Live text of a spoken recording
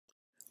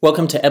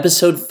Welcome to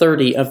episode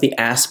 30 of the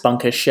Ask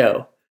Bunka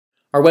Show.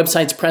 Our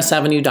website's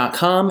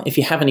pressavenue.com. If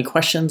you have any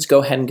questions,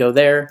 go ahead and go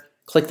there.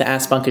 Click the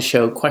Ask Bunka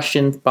Show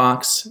question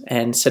box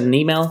and send an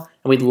email,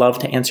 and we'd love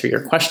to answer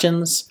your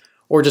questions,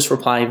 or just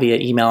reply via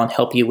email and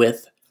help you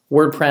with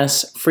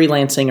WordPress,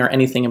 freelancing, or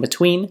anything in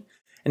between.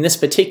 In this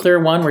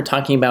particular one, we're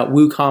talking about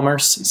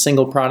WooCommerce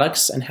single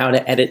products and how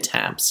to edit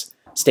tabs.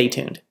 Stay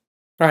tuned.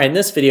 All right, in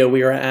this video,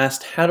 we were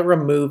asked how to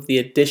remove the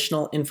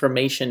additional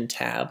information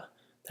tab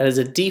that is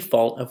a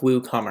default of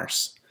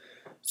WooCommerce.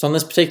 So on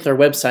this particular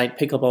website,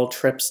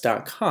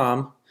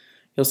 pickleballtrips.com,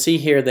 you'll see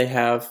here they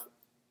have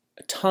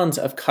tons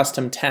of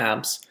custom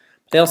tabs.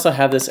 They also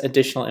have this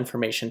additional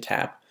information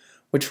tab,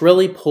 which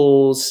really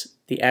pulls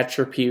the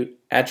attribute,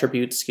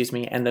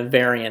 and the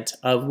variant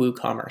of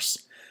WooCommerce.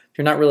 If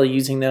you're not really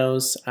using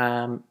those,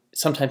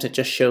 sometimes it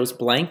just shows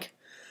blank.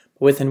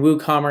 But within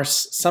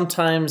WooCommerce,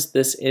 sometimes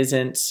this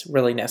isn't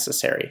really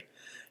necessary.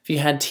 If you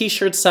had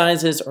t-shirt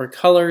sizes or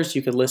colors,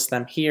 you could list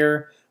them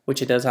here,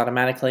 which it does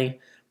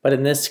automatically. But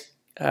in this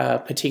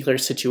particular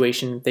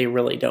situation, they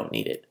really don't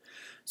need it.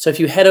 So if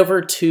you head over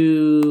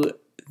to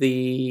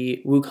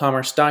the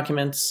WooCommerce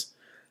documents,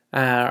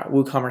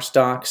 WooCommerce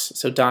docs,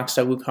 so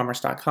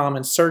docs.woocommerce.com,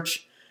 and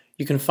search,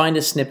 you can find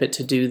a snippet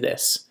to do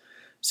this.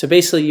 So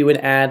basically you would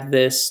add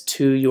this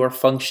to your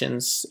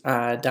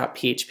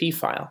functions.php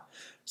file.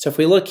 So if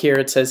we look here,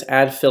 it says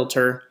add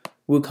filter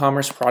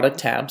WooCommerce product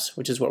tabs,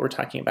 which is what we're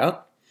talking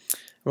about.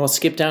 And we'll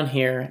skip down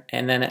here,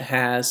 and then it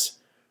has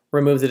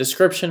remove the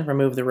description,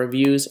 remove the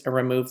reviews, and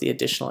remove the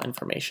additional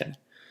information.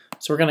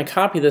 So we're going to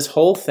copy this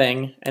whole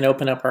thing and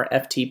open up our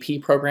FTP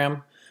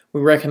program.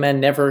 We recommend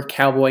never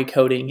cowboy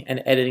coding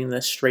and editing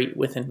this straight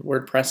within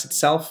WordPress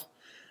itself.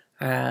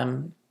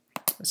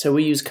 So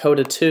we use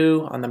Coda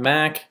 2 on the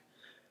Mac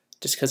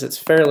just because it's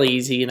fairly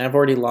easy, and I've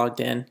already logged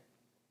in.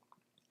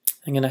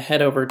 I'm going to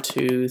head over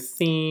to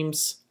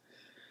themes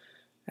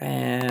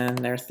and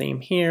their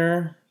theme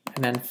here,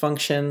 and then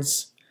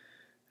functions,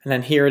 and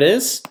then here it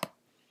is.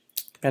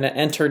 I'm going to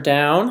enter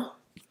down.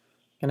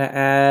 I'm going to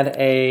add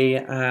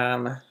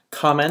a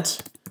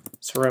comment.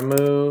 So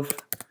remove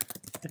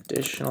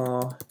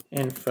additional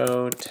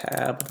info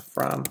tab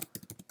from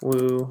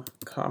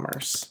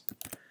WooCommerce.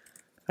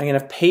 I'm going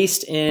to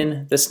paste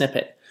in the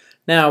snippet.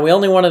 Now, we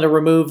only wanted to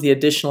remove the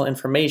additional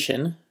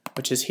information,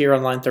 which is here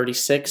on line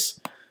 36.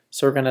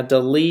 So we're going to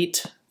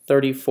delete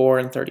 34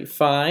 and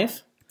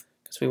 35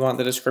 because we want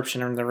the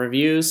description and the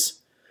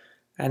reviews.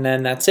 And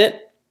then that's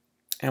it.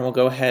 And we'll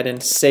go ahead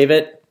and save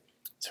it.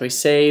 So we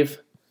save,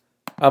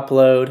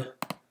 upload,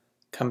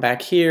 come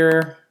back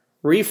here,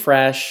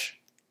 refresh.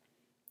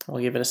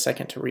 We'll give it a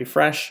second to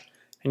refresh.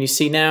 And you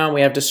see now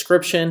we have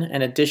description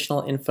and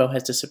additional info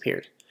has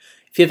disappeared.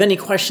 If you have any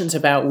questions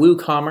about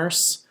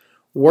WooCommerce,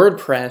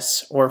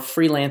 WordPress, or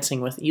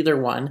freelancing with either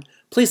one,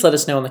 please let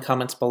us know in the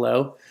comments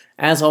below.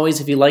 As always,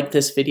 if you like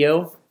this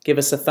video, give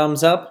us a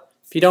thumbs up.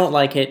 If you don't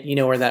like it, you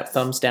know where that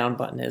thumbs down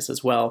button is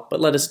as well, but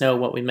let us know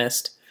what we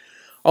missed.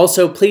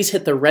 Also, please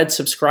hit the red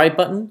subscribe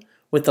button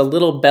with the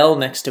little bell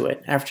next to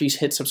it. After you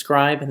hit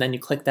subscribe and then you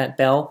click that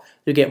bell,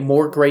 you'll get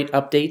more great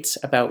updates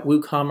about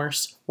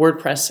WooCommerce,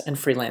 WordPress, and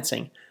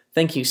freelancing.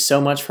 Thank you so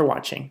much for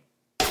watching.